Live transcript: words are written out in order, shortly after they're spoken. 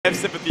have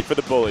sympathy for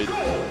the bullied.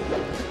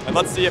 And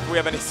let's see if we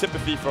have any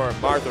sympathy for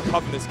Marth or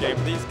Puff in this game.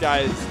 These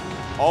guys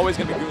always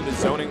going to be doing the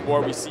zoning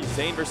war. We see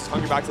Zane versus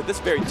Hungrybox at this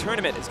very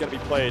tournament is going to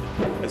be played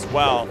as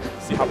well.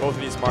 See how both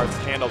of these Marths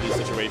handle these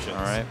situations.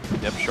 All right.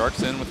 Yep,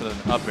 Shark's in with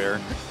an up air.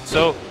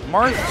 So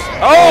Marth,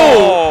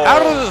 oh,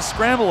 out of the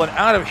scramble and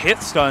out of hit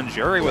stun.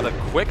 Jerry with a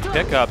quick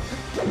pickup.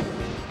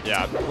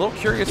 Yeah, a little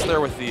curious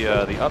there with the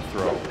up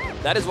throw.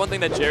 That is one thing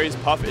that Jerry's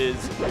Puff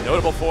is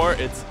notable for.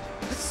 It's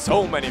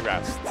so many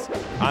rests.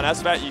 On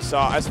SFAT, you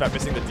saw SFAT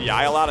missing the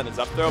DI a lot on his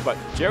up throw, but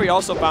Jerry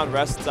also found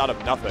rests out of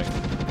nothing.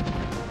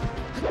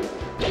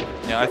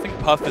 Yeah, I think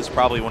Puff is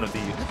probably one of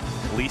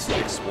the least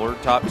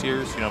explored top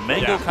tiers. You know,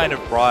 Mango kind of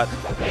brought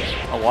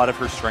a lot of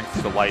her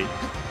strength to light.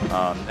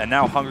 And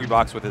now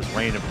Hungrybox with his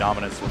reign of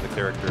dominance with the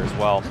character as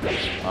well.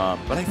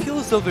 But I feel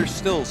as though there's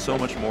still so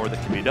much more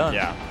that can be done.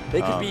 Yeah,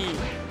 they could be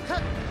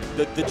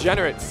the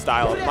degenerate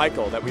style of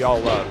Michael that we all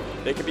love.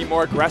 They could be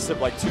more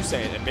aggressive like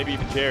Toussaint and maybe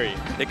even Jerry.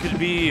 They could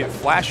be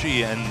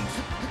flashy and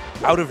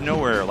out of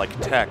nowhere like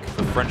Tech,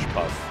 the French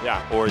Puff.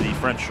 Yeah. Or the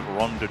French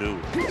Rondeau.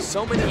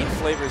 So many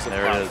flavors of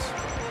there Puff. It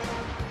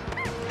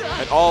is.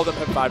 And all of them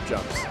have 5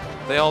 jumps.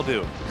 They all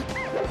do.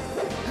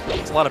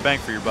 It's a lot of bang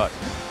for your buck.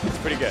 It's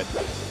pretty good.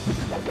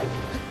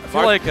 I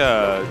feel like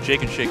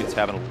Jakenshaken's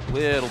having a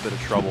little bit of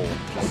trouble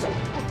just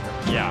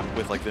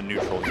with like the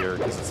neutral here,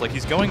 because it's like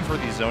he's going for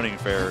these zoning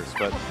fairs,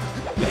 but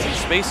it's in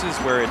spaces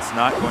where it's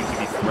not going to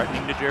be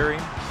threatening to Jerry,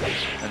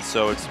 and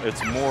so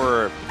it's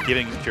more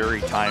giving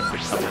Jerry time to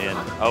come in.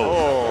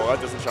 Oh,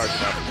 that doesn't charge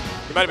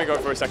enough. He might have been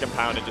going for a second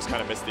pound and just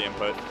kind of missed the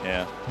input.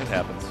 Yeah, it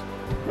happens.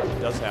 It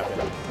does happen.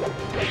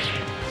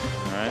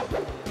 All right.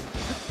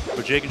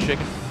 But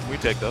Jakenshaken, we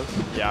take those.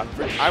 Yeah,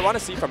 I want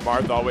to see from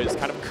Marth always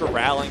kind of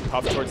corralling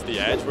Puff towards the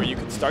edge where you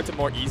can start to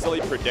more easily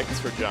predict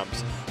for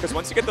jumps. Because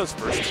once you get those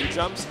first 2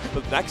 jumps,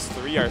 the next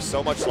 3 are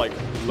so much like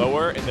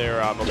lower in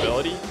their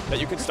mobility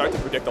that you can start to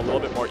predict a little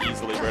bit more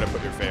easily where to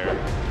put your fair.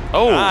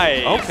 Oh,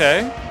 nice.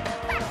 Okay.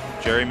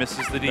 Jerry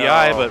misses the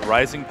DI, but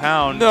rising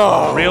pound,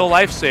 real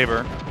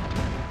lifesaver.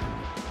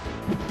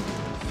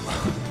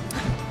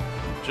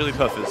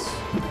 Jigglypuff is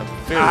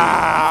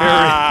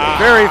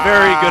very,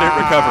 very good at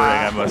recovering,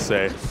 I must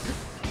say.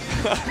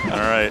 All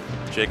right,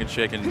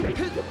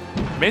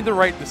 Jakenshaken made the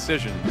right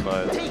decision,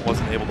 but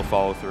wasn't able to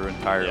follow through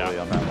entirely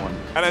on that one.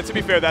 And then to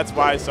be fair, that's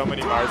why so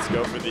many Marths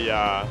go for the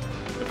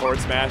forward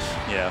smash.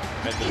 Yeah.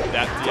 And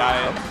that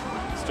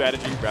DI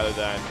strategy rather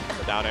than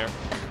the down air.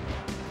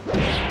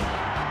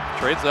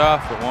 Trades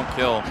off, but won't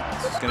kill.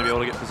 It's just going to be able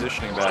to get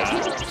positioning back.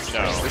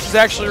 No. This is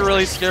actually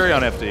really scary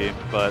on FD,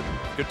 but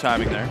good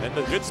timing there. And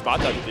a good spot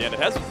dodge at the end. It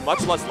has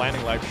much less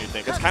landing lag than you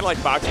think. It's kind of like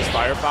Fox's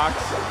Firefox.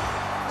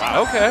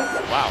 Wow. Okay.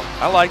 Wow.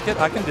 I like it.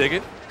 I can dig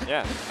it.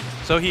 Yeah.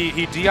 So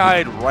he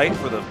DI'd right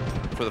for the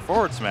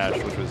forward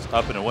smash, which was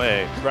up and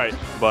away. Right.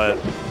 But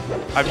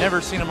I've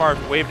never seen a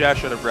Marth wave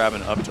dash out of grab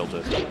and up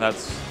tilted.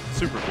 That's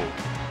super cool.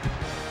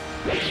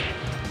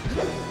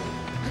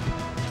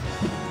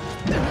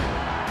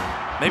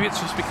 Maybe it's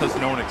just because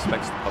no one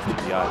expects the Puff to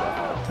DI that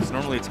hard. Because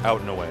normally it's out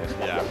and away.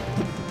 Yeah.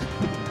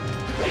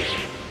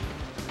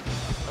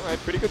 All right,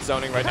 pretty good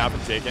zoning right now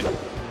from Jaken.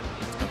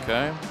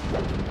 Okay.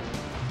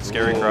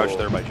 Scary crouch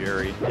there by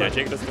Jerry. Yeah,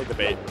 Jaken doesn't take the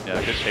bait. Yeah,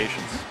 good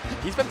patience.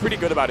 He's been pretty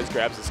good about his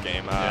grabs this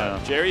game.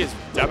 Jerry is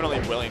definitely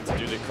willing to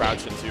do the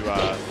crouch into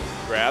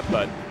grab,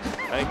 but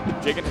I think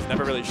Jaken has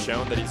never really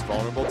shown that he's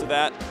vulnerable to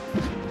that.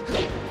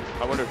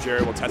 I wonder if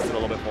Jerry will test it a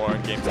little bit more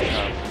in games to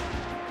come.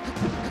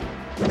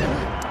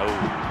 Oh,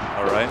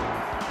 all right.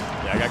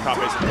 Yeah, I got caught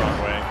facing the wrong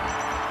way.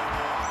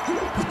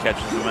 Just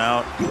catches him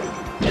out.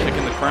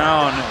 Picking the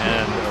crown,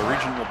 and a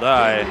region will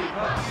die.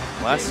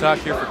 Last stock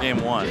here for game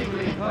 1.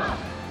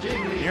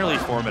 Nearly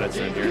 4 minutes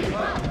in here. Too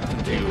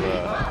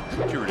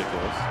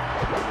ridiculous.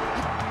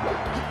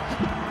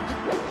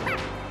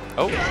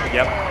 Oh,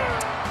 yep.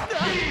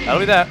 That'll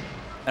be that.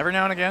 Every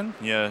now and again,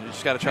 you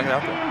just got to check it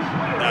out there.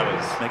 That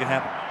was... Make it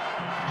happen.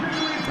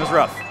 It was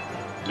rough.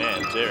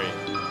 Man, Jerry.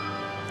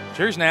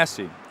 Jerry's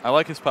nasty. I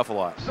like his Puff a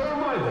lot.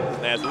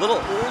 Nice. Little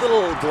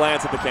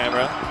glance at the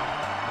camera.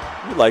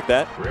 You like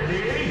that.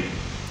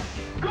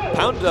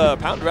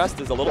 Pound rest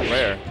is a little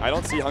rare. I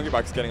don't see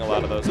Hungrybox getting a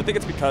lot of those. I think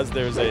it's because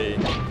there's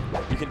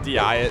you can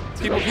DI it.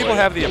 People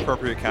have the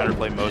appropriate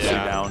counterplay mostly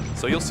down,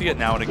 so you'll see it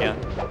now and again,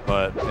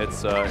 but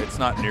it's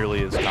not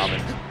nearly as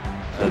common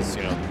as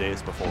the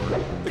days before.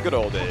 The good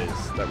old days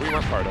that we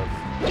weren't part of.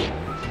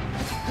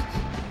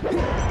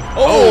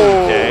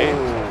 Oh! Okay.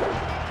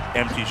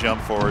 Empty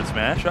jump forward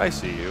smash. I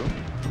see you.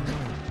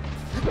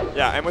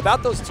 Yeah, and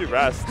without those 2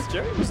 rests,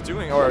 Jerry was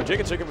doing, or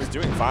Jakenshaken was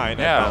doing fine.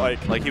 Yeah,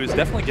 like he was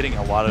definitely getting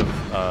a lot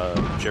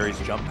of Jerry's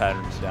jump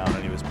patterns down,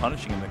 and he was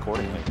punishing him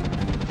accordingly.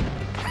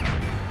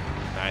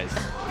 Nice.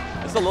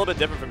 This is a little bit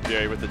different from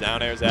Jerry with the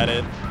down airs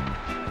added.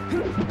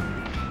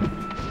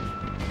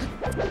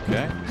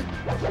 Okay.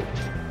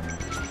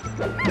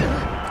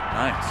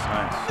 Nice.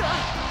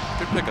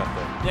 Good pickup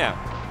there. Yeah.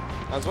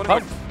 I was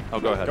wondering Oh,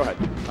 go ahead. Go ahead.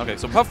 Okay,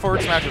 so Puff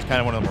forward smash is kind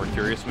of one of the more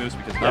curious moves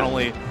because not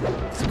only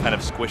does it kind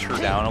of squish her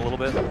down a little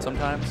bit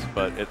sometimes,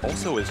 but it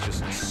also is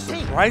just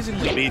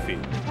surprisingly beefy.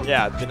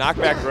 Yeah, the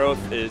knockback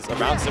growth is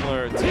around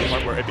similar to the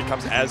point where it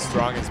becomes as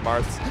strong as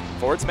Marth's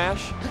forward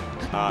smash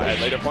at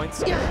later points.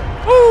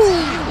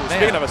 Woo!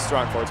 Speaking of a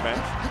strong forward smash.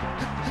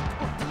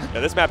 Yeah,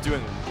 this map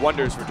doing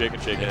wonders for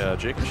Jakenshaken. Yeah,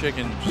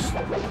 Jakenshaken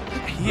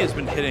he has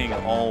been hitting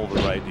all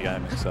the right DI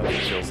mix-up, it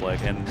feels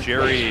like, and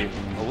Jerry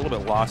a little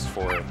bit lost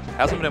for it.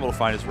 Hasn't been able to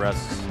find his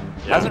rests.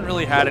 Yeah. Hasn't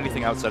really had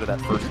anything outside of that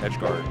first edge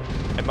guard.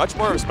 And much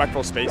more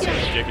respectful spacing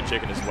from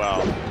Jakenshaken as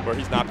well, where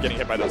he's not getting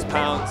hit by those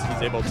pounds.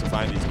 He's able to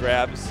find these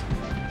grabs.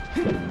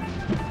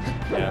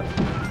 Yeah,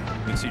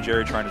 you can see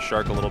Jerry trying to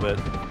shark a little bit.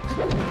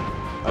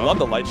 I love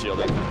the light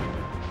shielding.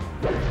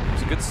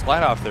 It's a good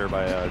slide off there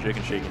by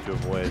Jakenshaken to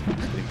avoid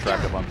getting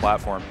trapped up on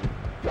platform.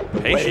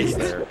 Patience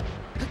there.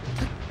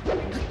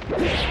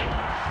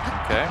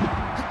 Okay.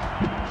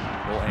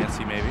 A little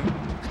antsy maybe.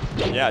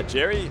 Yeah,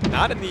 Jerry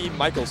not in the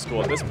Michael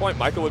school. At this point,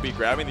 Michael would be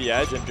grabbing the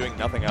edge and doing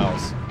nothing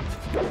else.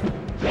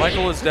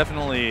 Michael is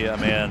definitely a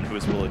man who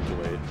is willing to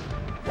wait.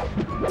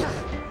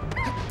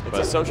 It's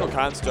a social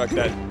construct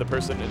that the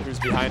person who's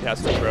behind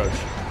has to approach.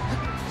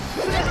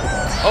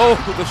 Oh,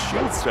 the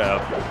shield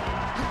stab.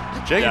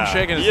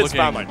 Jakenshaken is looking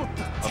found like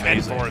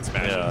amazing. forward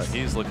smashes. Yeah,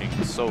 he's looking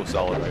so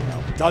solid right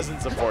now.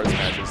 Dozens of forward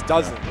smashes,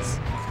 dozens.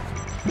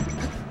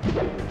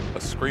 A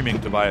screaming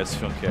Tobias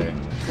Funke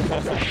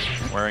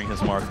wearing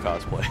his Marth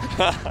cosplay.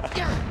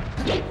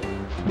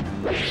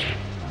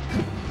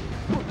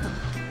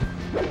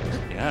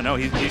 Yeah, no,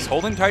 he's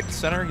holding tight to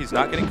center. He's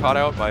not getting caught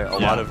out by a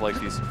lot of like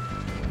these,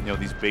 you know,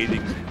 these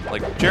baiting.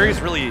 Like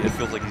Jerry's really, it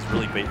feels like he's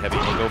really bait heavy.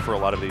 He'll go for a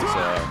lot of these.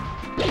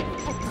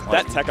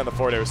 That tech on the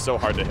forward air is so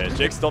hard to hit.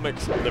 Jake still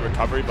makes the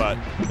recovery, but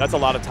that's a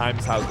lot of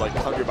times how like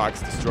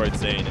Hungrybox destroyed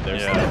Zane in their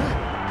stuff.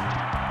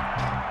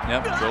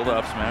 Yep, drill the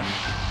up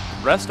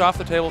smash. Rest off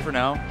the table for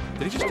now.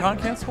 Did he just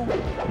taunt cancel?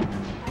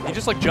 He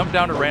just like jumped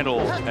down to Randall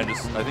and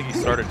just, I think he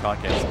started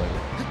taunt canceling.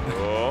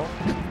 Oh.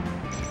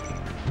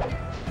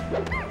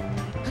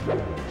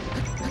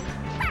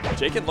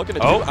 Jaken looking to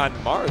do on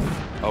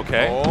Marth.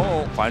 Okay.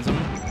 Oh. Finds him.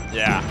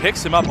 Yeah.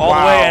 Picks him up all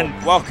the way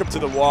and welcome to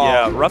the wall.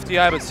 Yeah, rough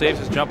DI, but saves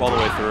his jump all the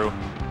way through.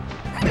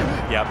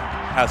 Yep.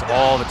 Has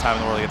all the time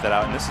in the world to get that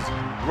out. And this is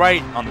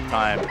right on the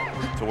time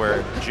to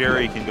where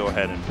Jerry can go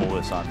ahead and pull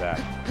this on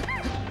back.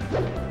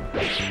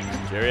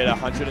 Jerry at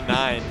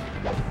 109.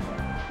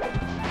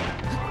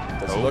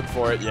 Let's look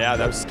for it. Yeah,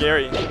 that was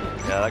scary.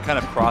 Yeah, that kind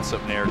of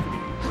cross-up nair can be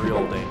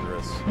real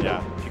dangerous.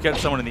 Yeah. If you catch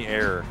someone in the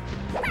air.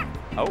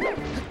 Oh.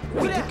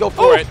 He did go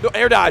for it. No,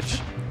 air dodge.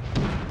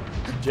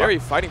 Jerry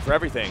fighting for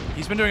everything.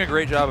 He's been doing a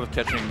great job of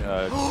catching.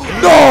 No!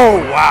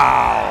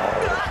 Wow!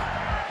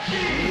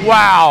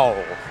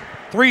 Wow!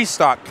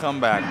 3-stock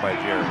comeback by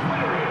Jerry.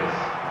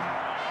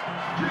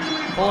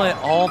 Pulling it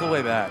all the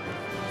way back.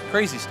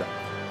 Crazy stuff.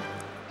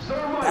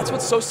 That's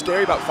what's so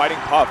scary about fighting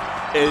Puff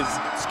is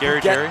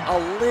scary Jerry. A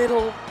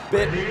little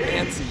bit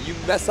antsy. You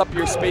mess up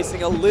your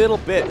spacing a little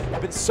bit.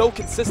 You've been so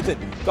consistent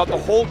throughout the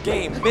whole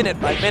game, minute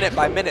by minute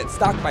by minute,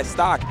 stock by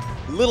stock,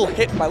 little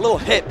hit by little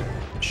hit,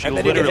 and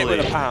then you get hit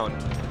with a pound.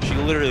 She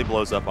literally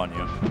blows up on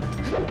you.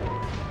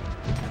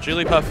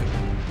 Jigglypuff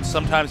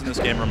sometimes in this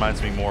game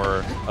reminds me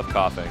more of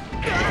coughing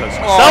because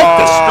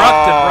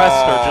self-destruct and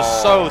rest are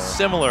just so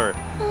similar.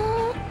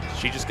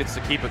 She just gets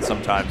to keep it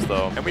sometimes,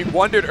 though. And we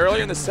wondered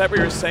earlier in the set, we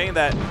were saying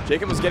that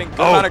Jaken was getting good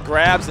amount of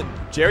grabs, and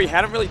Jerry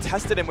hadn't really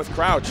tested him with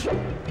crouch.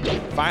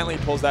 Finally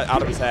pulls that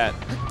out of his hat.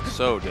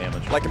 So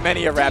damaged. Like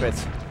many a rabbit.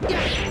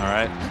 All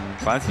right.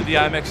 Finds the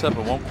DI mix-up,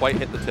 but won't quite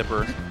hit the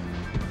tipper.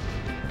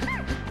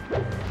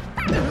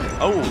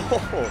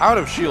 Oh, out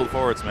of shield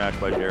forward smash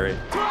by Jerry.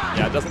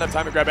 Yeah, doesn't have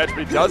time to grab edge, but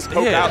he does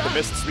poke out the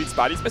missed sweet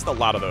spot. He's missed a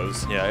lot of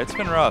those. Yeah, it's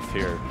been rough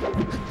here.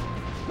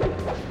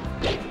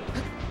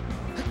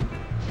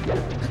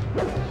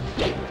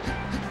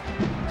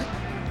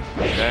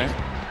 Okay.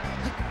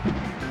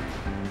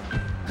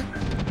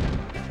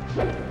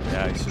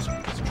 Yeah, he's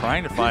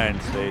trying to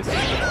find space.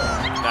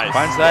 Nice.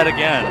 Finds that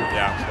again.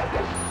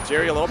 Yeah.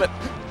 Jerry a little bit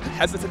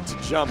hesitant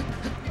to jump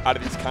out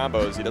of these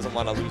combos. He doesn't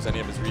want to lose any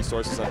of his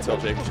resources until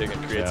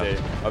Jakenshaken creates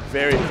a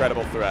very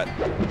credible threat.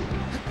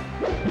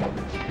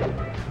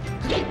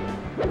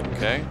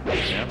 Okay.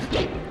 Yeah.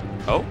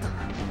 Oh.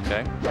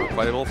 Okay. Not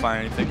quite able to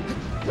find anything.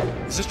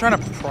 He's just trying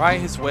to pry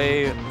his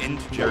way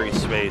into Jerry's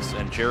space,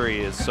 and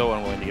Jerry is so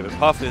unwilling to give it.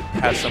 Puff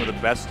has some of the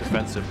best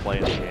defensive play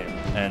in the game,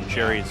 and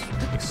Jerry's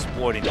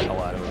exploiting the hell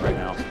out of it right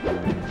now.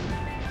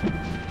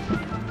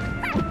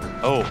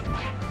 Oh,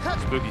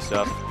 spooky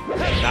stuff.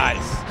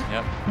 Nice.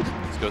 Yep.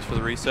 Just goes for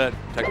the reset,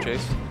 tech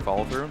chase,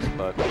 follow through,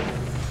 but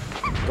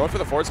going for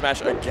the forward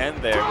smash again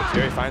there, but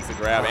Jerry finds the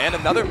grab, and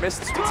another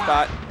missed sweet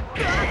spot.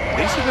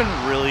 These have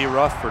been really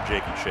rough for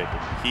Jakenshaken.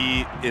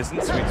 He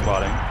isn't sweet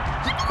spotting,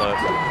 but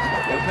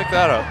he'll pick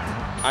that up.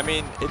 I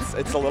mean,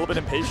 it's a little bit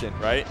impatient,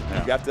 right?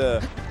 Yeah. You have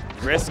to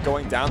risk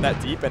going down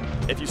that deep, and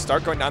if you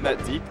start going down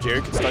that deep,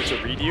 Jerry can start to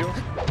read you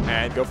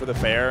and go for the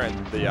fair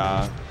and the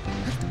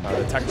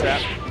tech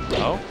trap.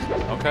 Oh,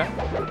 okay.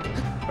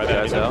 By that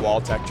I mean the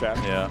wall tech trap.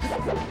 Yeah.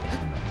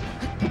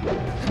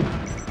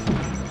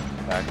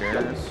 Back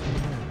airs.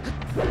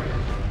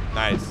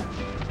 Nice.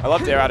 I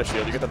love the air out of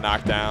shield. You get the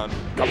knockdown,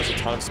 covers a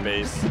ton of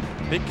space.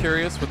 Big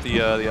curious with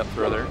the up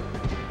throw there.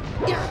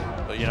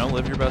 But you know,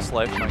 live your best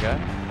life, my guy.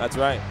 That's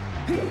right.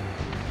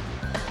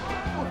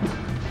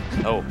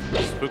 Oh,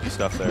 spooky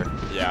stuff there.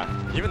 Yeah.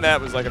 Even that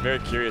was like a very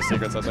curious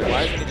sequence. I was like,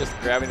 why isn't he just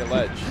grabbing the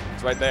ledge?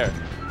 It's right there.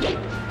 All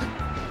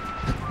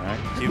right,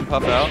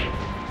 Jigglypuff out.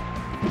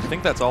 I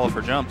think that's all of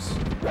her jumps.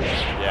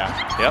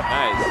 Yeah. Yep.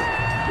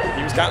 Nice.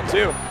 He was counting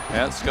too.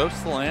 Yeah, scopes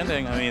the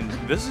landing. I mean,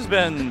 this has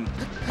been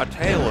a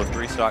tale of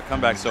 3-stock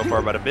comebacks so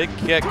far, but a big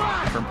kick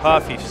from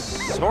Puff. He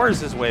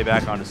soars his way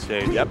back onto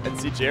stage. Yep, and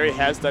see, Jerry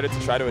has started to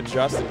try to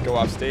adjust and go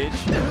off stage.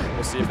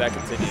 We'll see if that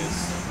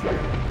continues.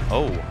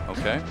 Oh,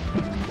 okay.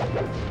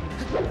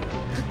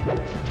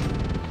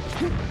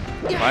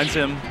 Finds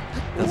him.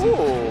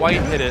 Doesn't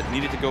quite hit it.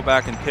 Needed to go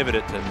back and pivot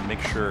it to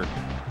make sure.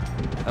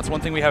 That's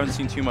one thing we haven't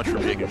seen too much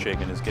from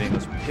Jakenshaken is getting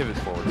those pivot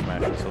forward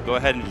smashes. So go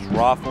ahead and just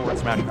raw forward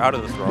smash out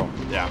of the throw.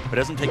 Yeah. But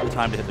it doesn't take the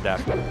time to hit the dash.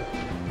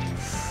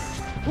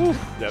 Whew.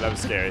 Yeah, that was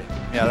scary.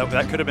 Yeah,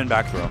 that could have been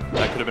back throw.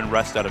 That could have been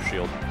rest out of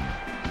shield.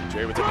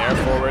 Jerry with an air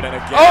forward and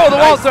again. Oh, the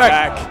wall tech!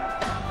 Back.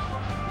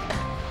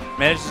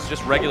 Manages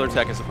just regular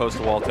tech as opposed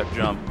to wall tech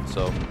jump.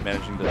 So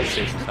managing to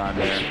save some time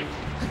there.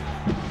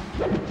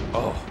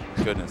 Oh,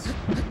 goodness.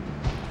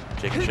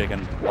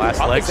 Jakenshaken last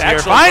legs here.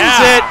 Finds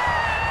it!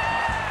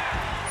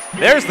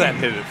 There's that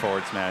pivot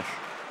forward smash.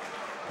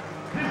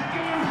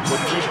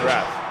 With deep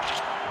breath.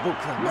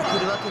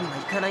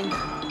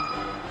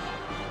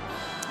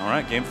 All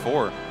right, game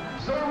 4.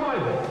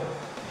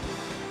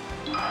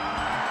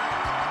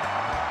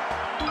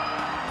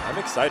 I'm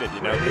excited,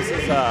 you know. This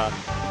is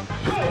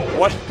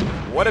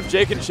what if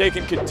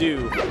Jakenshaken could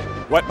do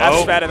what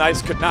SFAT and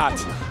Ice could not?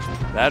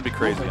 That'd be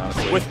crazy,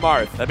 honestly. With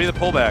Marth. That'd be the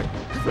pullback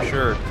for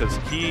sure, because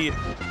he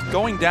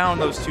going down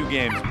those 2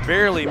 games,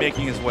 barely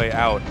making his way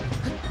out.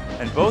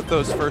 And both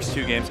those first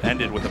 2 games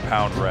ended with a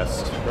pound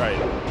rest. Right.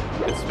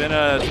 It's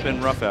been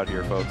rough out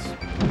here, folks.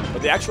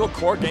 But the actual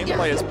core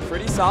gameplay is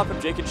pretty solid from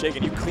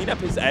Jakenshaken. You clean up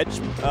his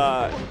edge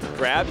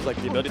grabs, like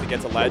the ability to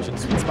get to ledge and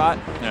sweet spot.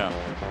 Yeah.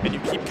 And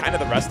you keep kind of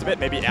the rest of it,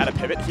 maybe add a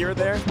pivot here or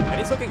there, and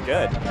he's looking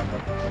good.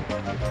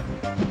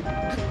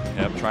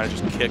 Yeah, I'm trying to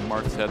just kick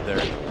Marth's head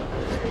there.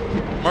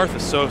 Marth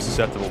is so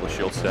susceptible to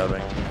shield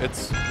stabbing.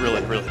 It's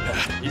really, really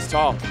bad. He's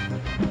tall.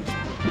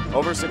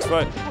 Over 6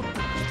 foot.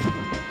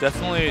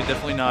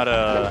 Definitely not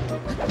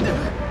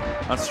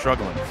not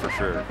struggling for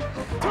sure.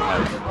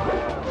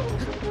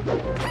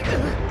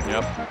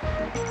 Yep.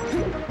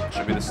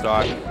 Should be the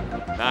stock.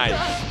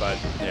 Nice, but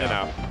you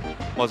know,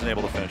 wasn't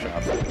able to finish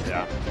off.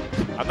 Yeah.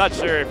 I'm not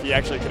sure if he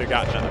actually could have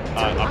gotten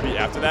an upbeat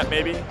after that.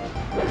 Maybe.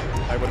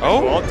 I would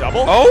have cool.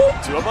 Double.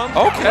 Oh. 2 of them.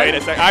 Okay. Wait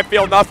a second. I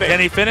feel nothing. Can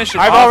he finish it?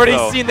 I've off, already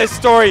though? seen this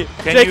story.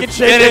 Can you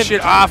finish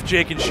it off,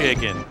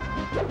 Jakenshaken?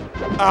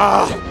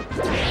 Ah.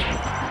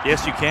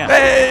 Yes, you can.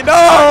 Hey,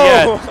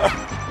 no!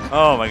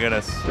 Oh my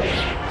goodness.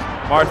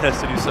 Marth has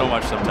to do so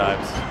much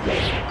sometimes.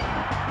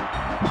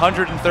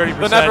 130%.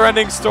 The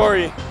never-ending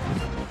story.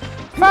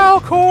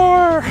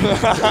 Falcor!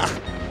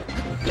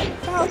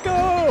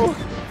 Falco!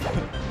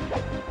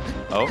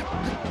 Oh.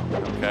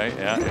 Okay,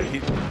 yeah.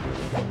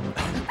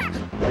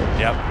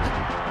 Yep.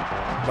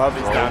 Love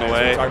these down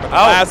away. Talking about the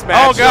last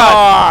match. Oh,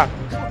 God.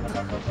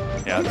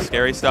 Yeah,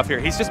 scary stuff here.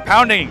 He's just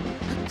pounding.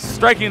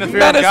 Striking the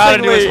fear of God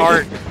into his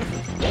heart.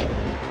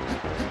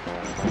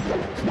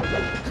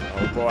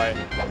 Oh, boy.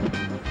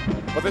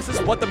 But this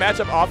is what the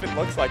matchup often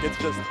looks like. It's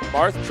just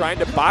Marth trying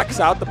to box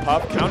out the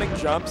Puff, counting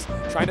jumps,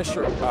 trying to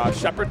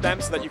shepherd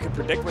them so that you can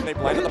predict when they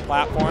blend on the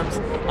platforms.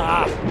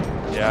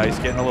 Yeah, he's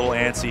getting a little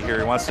antsy here.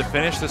 He wants to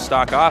finish the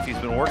stock off. He's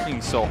been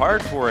working so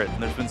hard for it,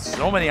 and there's been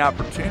so many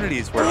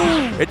opportunities where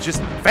it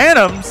just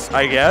phantoms,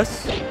 I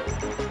guess.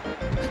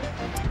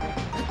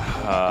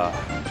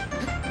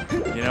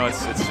 You know,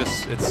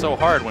 it's so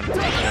hard when, you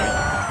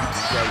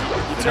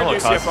turn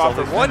UCF off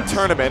for one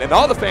tournament and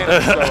all the fans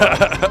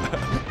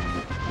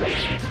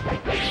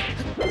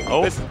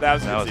Oh, that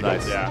was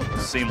nice. Yeah.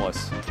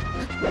 Seamless.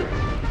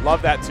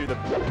 Love that too. The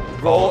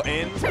roll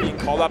ins being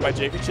called out by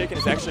Jakenshaken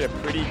is actually a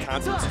pretty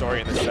constant story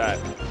in this set.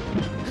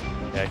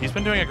 Yeah, he's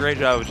been doing a great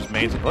job of just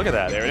maintaining. Look at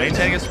that.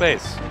 Maintaining his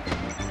space.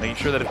 Making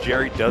sure that if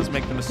Jerry does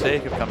make the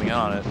mistake of coming in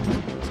on it,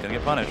 he's going to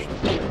get punished.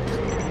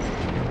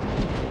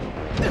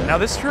 Now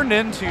this turned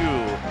into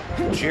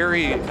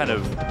Jerry kind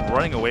of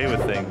running away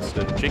with things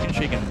to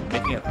Jakenshaken,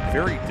 making it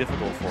very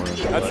difficult for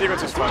him. That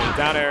sequence is funny.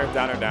 Down air,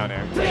 down air, down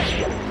air.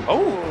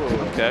 Oh,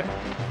 okay.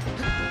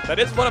 That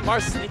is one of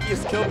Marth's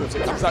sneakiest kill moves.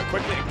 It comes out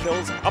quickly and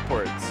kills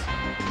upwards.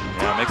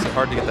 Yeah, it makes it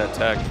hard to get that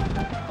tech.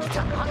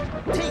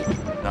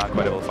 Not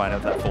quite able to find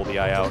out that full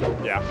DI out.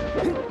 Yeah.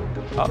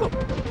 Oh.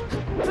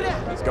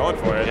 He's going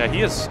for it. Yeah,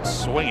 he is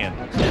swinging.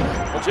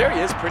 Well, Jerry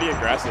is pretty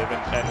aggressive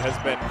and has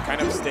been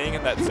kind of staying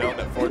in that zone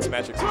that forward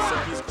smash exists, so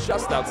he's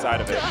just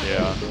outside of it.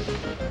 Yeah.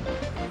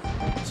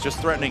 just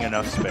threatening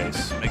enough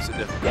space makes it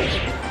difficult.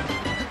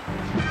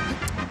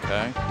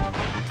 Okay.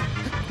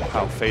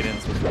 How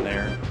fade-ins within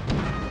there.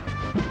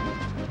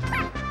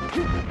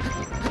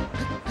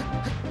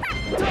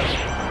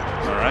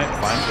 All right,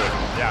 finds it.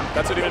 Yeah,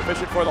 that's what he's been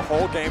fishing for the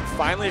whole game.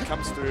 Finally, it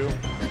comes through.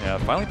 Yeah,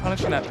 finally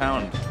punishing that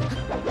pound. I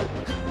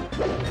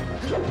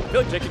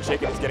feel like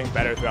Jakenshaken is getting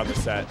better throughout the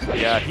set.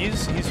 Yeah,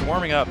 he's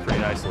warming up pretty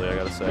nicely, I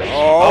gotta say.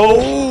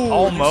 Oh,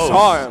 almost. You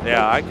saw him.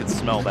 Yeah, I could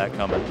smell that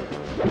coming.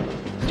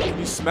 Can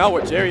you smell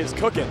what Jerry is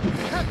cooking?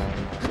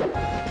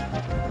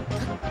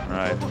 All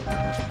right,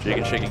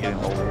 Jakenshaken getting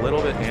a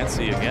little bit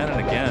antsy again and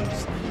again.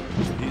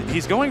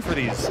 He's going for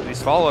these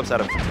follow-ups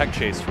out of tech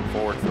chase from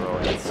forward throw.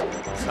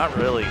 It's not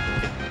really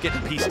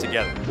getting pieced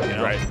together, you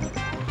know? Right.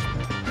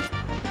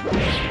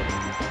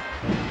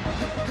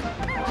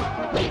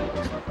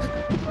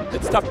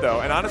 It's tough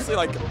though, and honestly,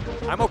 like,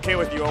 I'm okay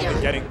with you only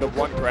getting the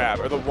one grab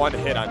or the one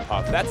hit on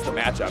Puff. That's the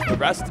matchup. The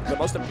rest, the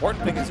most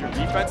important thing is your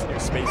defense and your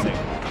spacing.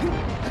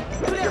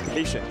 Your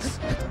patience.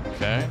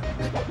 Okay.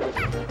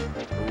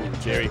 Ooh,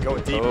 Jerry, go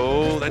deep.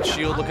 Oh, that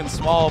shield looking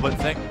small, but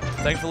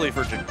thankfully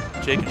for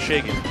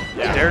Jakenshaken,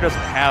 yeah. Dare doesn't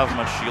have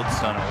much shield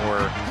stun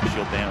or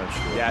shield damage.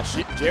 Yeah,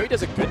 Jerry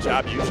does a good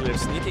job usually of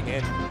sneaking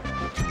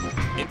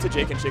into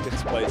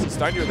Jakenshaken's plays. He's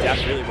starting to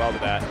adapt really well to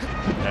that.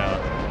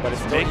 Yeah. But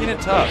it's making it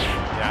tough.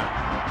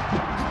 Yeah.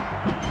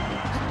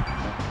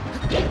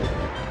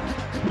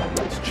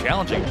 It's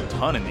challenging a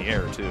ton in the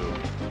air, too.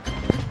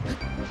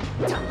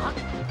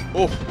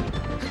 Oh.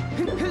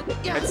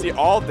 And see,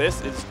 all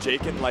this is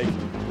Jaken, like,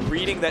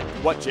 reading that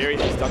what Jerry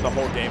has done the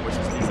whole game, which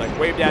is these, like,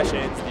 wave dash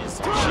ins, these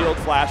shield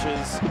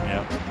flashes.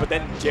 Yeah. But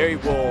then Jerry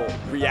will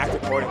react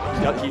accordingly.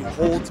 He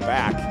holds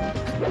back.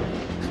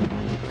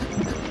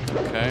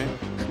 Okay.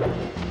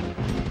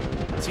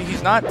 See,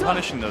 he's not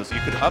punishing those. You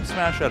could up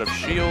smash out of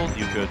shield.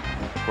 You could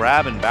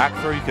grab and back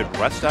throw. You could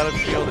rest out of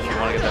shield if you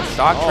want to get that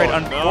stock trade.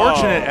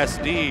 Unfortunate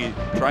SD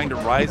trying to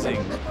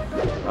rising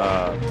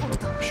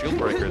shield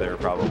breaker there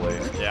probably.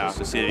 Yeah. Just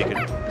to see if he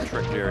could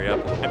trick Jerry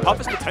up. And Puff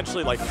is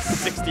potentially like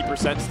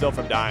 60% still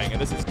from dying. And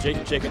this is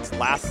Jakenshaken's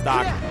last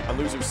stock on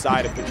loser's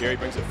side if Jerry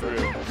brings it through.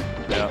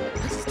 Yeah.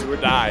 This is do or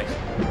die.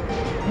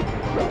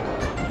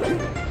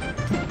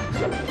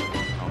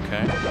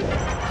 Okay.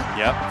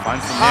 Yep,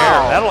 finds some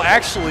air. That'll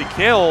actually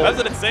kill. That's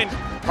an insane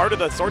part of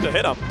the sword to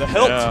hit him. The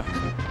hilt. Yeah.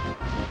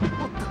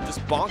 Just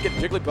bonking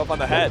Jigglypuff on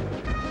the head.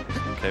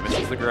 Okay,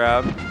 misses the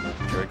grab.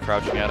 Jerry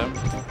crouching at him.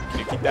 Can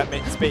you keep that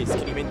space?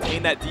 Can you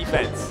maintain that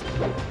defense?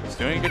 He's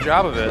doing a good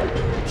job of it.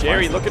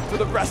 Jerry looking for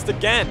the rest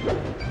again.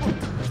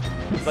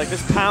 It's like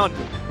this pound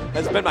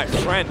has been my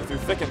friend through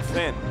thick and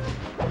thin.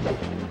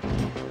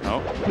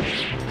 Oh.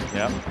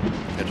 Yep.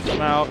 Catches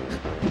him out.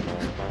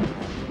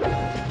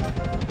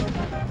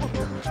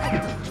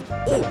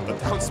 Oh, the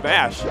down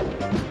smash.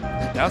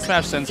 Down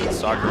smash sends it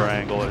Sakura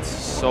angle. It's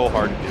so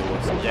hard to deal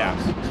with sometimes. Yeah.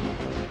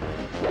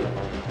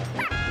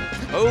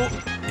 Oh,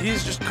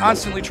 he's just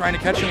constantly trying to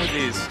catch him with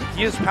these.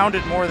 He has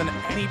pounded more than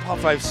any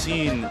Puff I've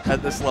seen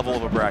at this level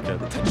of a bracket.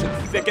 Tension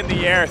thick in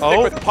the air,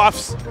 thick with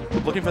Puffs.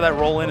 Looking for that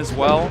roll in as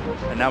well,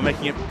 and now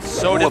making it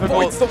so difficult.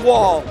 Avoids the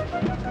wall.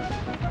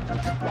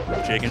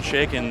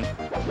 Jakenshaken.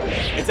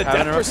 It's a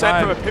death percent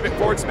from a pivot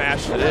forward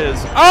smash. It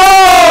is.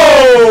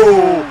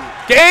 Oh!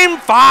 Game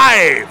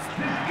 5!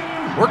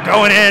 We're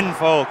going in,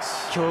 folks.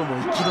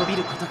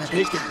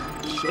 Jakenshaken.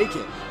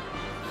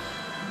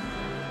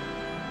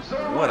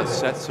 What a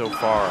set so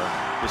far.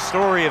 The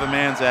story of a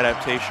man's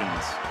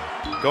adaptations.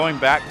 Going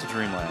back to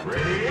Dreamland.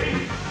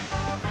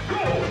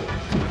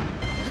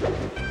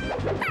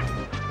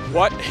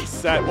 What a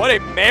set. What a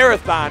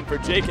marathon for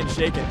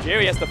Jakenshaken.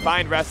 Jerry has to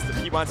find rest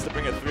if he wants to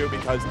bring it through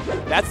because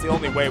that's the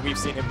only way we've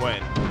seen him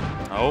win.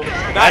 Oh,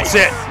 nice. That's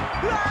it.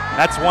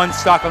 That's one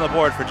stock on the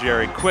board for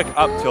Jerry. Quick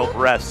up tilt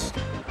rest.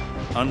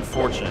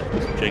 Unfortunate.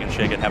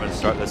 Jakenshaken having to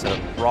start this at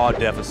a raw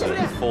deficit,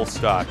 full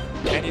stock.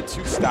 Can you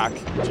two stock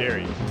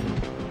Jerry?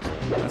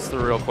 That's the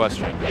real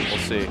question. We'll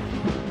see.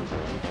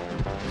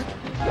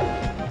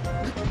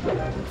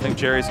 I think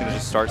Jerry's going to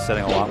just start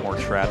setting a lot more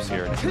traps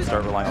here and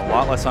start relying a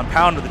lot less on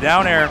pound with the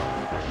down air.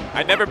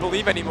 I never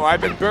believe anymore.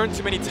 I've been burned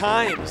too many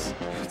times.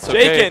 It's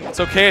okay. Jaken. It's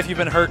okay if you've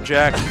been hurt,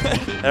 Jack.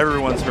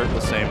 Everyone's hurt the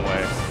same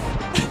way.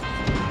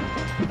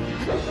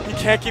 You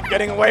can't keep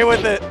getting away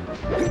with it.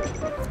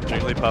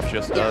 Jigglypuff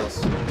just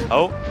does.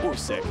 Oh. Ooh,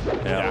 sick.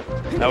 Yeah.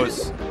 That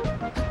was...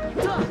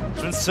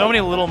 There's been so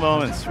many little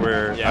moments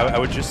where I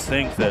would just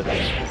think that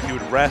he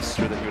would rest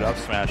or that he would up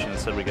smash, and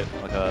instead we get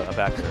like a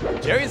back air.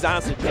 Jerry is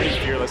honestly pretty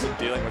fearless in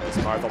dealing with this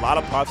Marth. A lot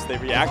of Puffs, they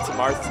react to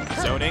Marth's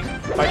zoning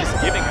by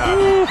just giving up.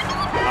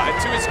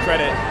 And to his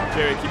credit,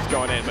 Jerry keeps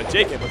going in, but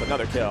Jaken with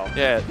another kill.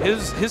 Yeah,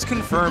 his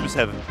confirms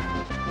have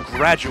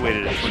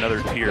graduated into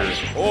another tier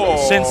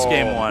since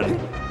game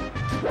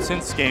 1,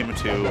 since game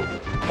 2,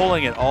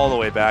 pulling it all the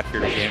way back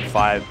here to game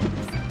 5.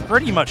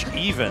 Pretty much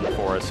even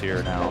for us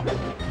here now.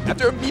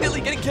 After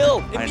immediately getting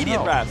killed.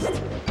 Immediate rest.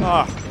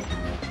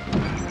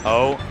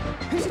 Oh,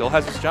 still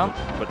has his jump,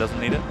 but doesn't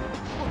need it.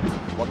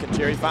 What can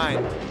Jerry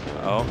find?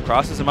 Oh,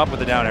 crosses him up with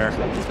the down air.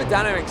 He's been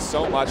down airing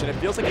so much, and it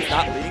feels like he's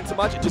not leading too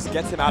much. It just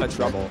gets him out of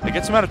trouble. It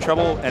gets him out of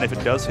trouble, and if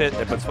it does hit,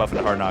 it puts Puff in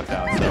a hard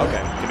knockdown. So okay.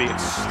 It can be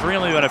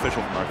extremely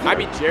beneficial for Marth. I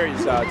mean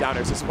Jerry's down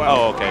airs as well.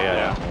 Oh, okay,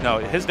 yeah. No,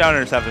 his down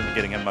airs haven't been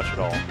getting him much at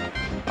all.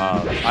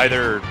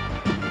 Either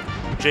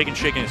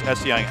Jakenshaken is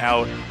SCIing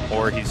out,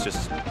 or he's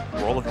just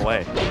rolling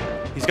away.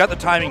 He's got the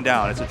timing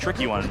down. It's a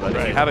tricky one, but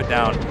if you have it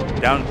down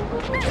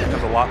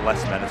becomes a lot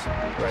less menacing.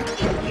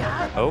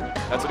 Right. Oh.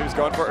 That's what he was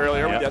going for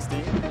earlier with the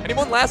SD. And he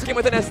won last game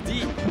with an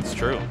SD. It's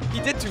true. He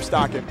did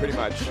two-stock him, pretty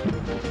much.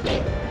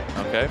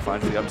 Okay,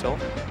 finds the up tilt.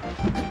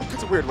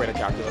 It's a weird way to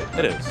calculate.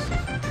 It is.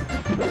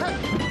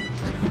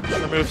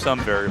 Remove some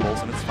variables,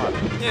 and it's fine.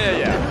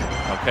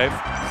 Yeah. Okay,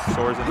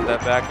 soars into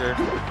that backer.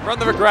 Run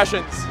the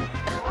regressions.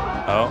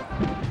 Oh.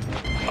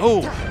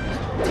 Oh!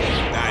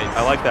 Nice.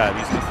 I like that.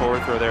 Using the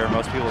forward throw there.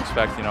 Most people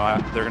expect, you know,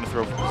 they're going to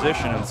throw for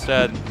position.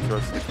 Instead, he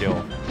throws for the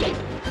kill.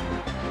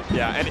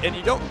 Yeah, and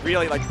you don't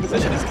really, like,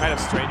 position is kind of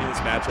strained in this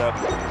matchup.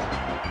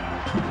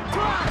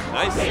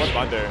 Nice slip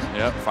under.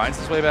 Yep, finds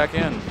his way back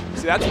in.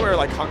 See, that's where,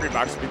 like, Hungry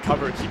Box would be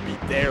covered. He'd be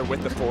there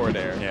with the forward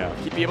air. Yeah.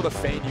 He'd be able to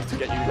feign you to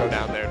get you to go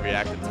down there and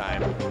react in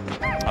time.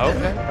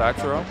 Okay, back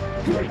throw.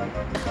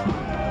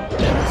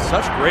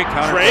 Such great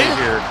counter play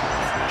here.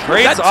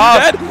 Trades off.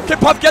 Dead? Can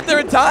Puff get there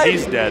in time?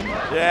 He's dead.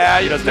 Yeah,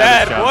 he's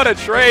dead. What a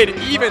trade.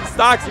 Even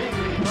stocks.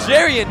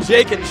 Jerry and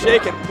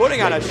Jakenshaken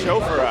putting on a show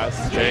for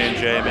us.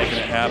 J&J making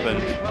it happen.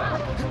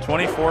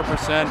 24%,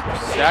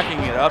 stacking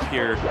it up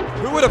here.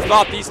 Who would have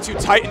thought these two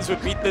Titans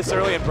would beat this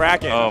early in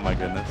bracket? Oh my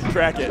goodness.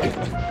 Crack it.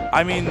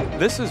 I mean,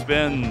 this has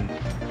been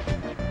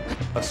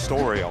a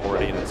story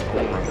already in its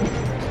own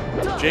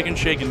right.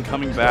 Jakenshaken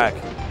coming back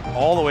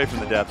all the way from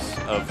the depths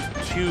of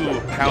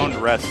 2-pound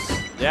rests.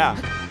 Yeah.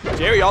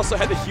 Jerry also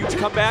had the huge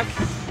comeback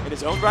in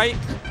his own right.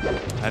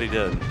 That he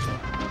did.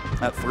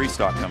 That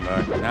 3-stock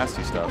comeback.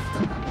 Nasty stuff.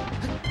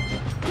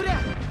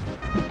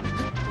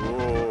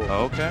 Ooh.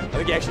 Okay. I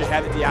think he actually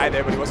had the DI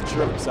there, but he wasn't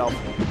sure of himself.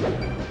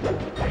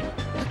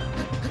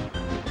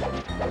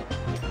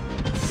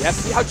 Yeah,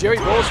 see how Jerry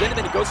rolls in and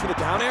then he goes for the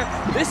down air?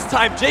 This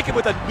time, Jacob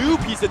with a new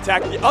piece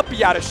attack, the up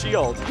B out of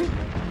shield.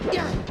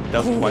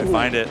 Doesn't quite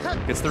find it.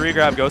 Gets the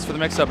regrab, goes for the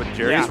mix-up, and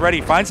Jerry's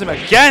ready. Finds him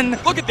again.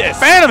 Look at this.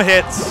 Phantom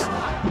hits.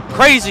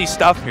 Crazy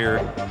stuff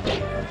here.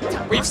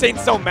 We've seen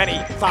so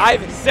many.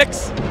 5,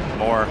 6.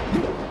 More.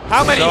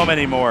 How many? So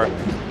many more.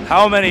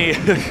 How many?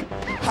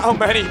 How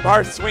many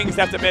Marth swings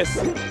have to miss?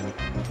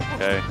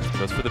 Okay,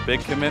 goes for the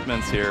big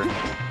commitments here.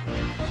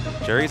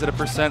 Jerry's at a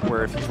percent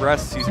where if he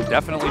rests, he's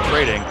definitely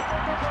trading.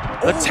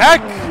 The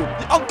tech!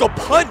 The Uncle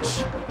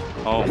Punch!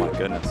 Oh my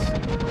goodness.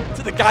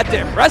 To the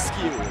goddamn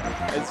rescue!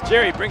 As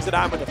Jerry brings it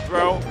on with a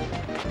throw.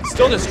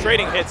 Still just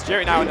trading hits.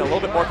 Jerry now in a little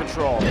bit more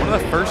control. One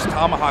of the first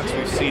tomahawks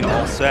we've seen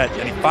all set,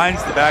 and he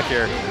finds the back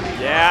air.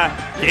 Yeah.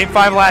 Game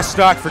 5 last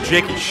stock for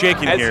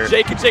Jakenshaken here. As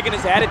Jakenshaken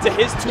is added to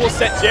his tool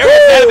set, Jerry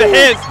is added to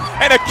his.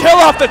 And a kill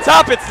off the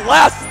top. It's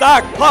last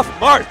stock. Puff,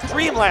 Marth,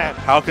 Dreamland.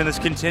 How can this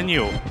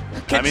continue?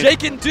 Can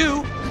Jaken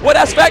do what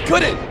SFAT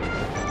couldn't?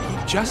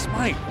 He just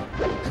might.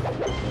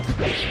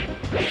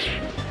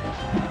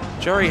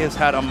 Jerry has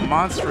had a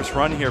monstrous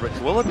run here, but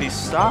will it be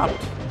stopped?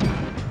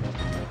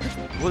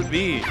 Will it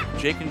be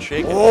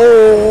Jakenshaken?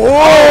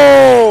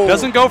 Oh!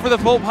 Doesn't go for the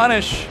full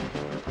punish.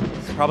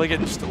 He's probably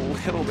getting just a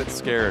little bit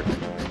scared.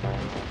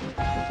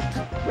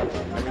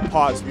 And we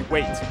pause, we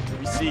wait,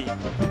 we see.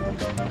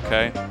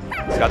 Okay.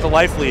 He's got the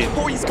life lead.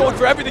 Oh, he's going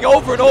for everything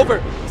over and over.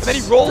 And then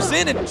he rolls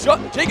in, and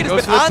Jaken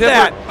has been on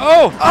that.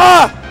 Oh!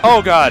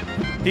 Oh, God.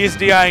 He's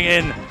DIing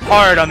in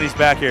hard on these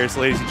back airs,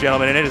 ladies and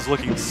gentlemen, and it is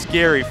looking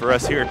scary for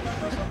us here.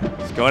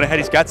 He's going ahead.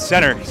 He's got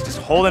center. He's just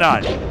holding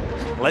on,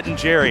 letting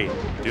Jerry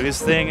do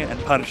his thing and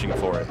punishing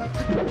for it.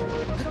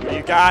 Who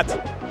you got?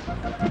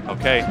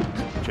 Okay,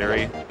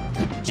 Jerry.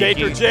 Jake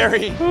or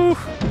Jerry? Whew.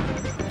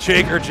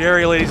 Jake or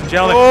Jerry, ladies and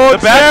gentlemen. Oh, the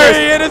back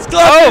Jerry in his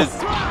clutches.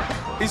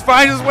 Oh. He's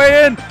finds his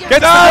way in. Gets the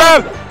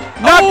grab.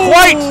 Not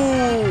quite.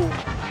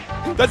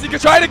 Does he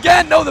try it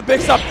again? No, the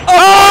big stop.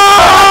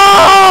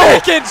 Oh!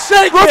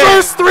 Jakenshaken.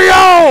 Reverse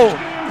 3-0.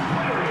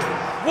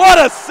 What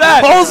a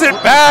set. Pulls it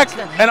back,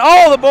 and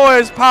all the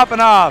boys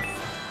popping off.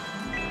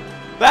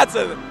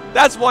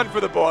 That's one for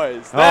the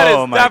boys. That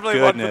is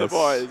definitely one for the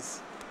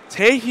boys.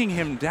 Taking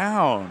him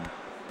down,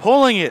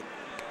 pulling it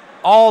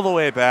all the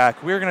way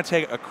back. We're going to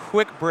take a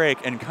quick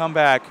break and come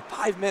back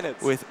 5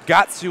 minutes with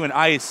Gatsu and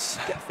Ice.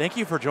 Thank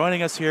you for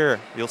joining us here.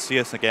 You'll see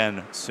us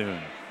again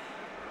soon.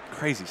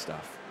 Crazy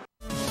stuff.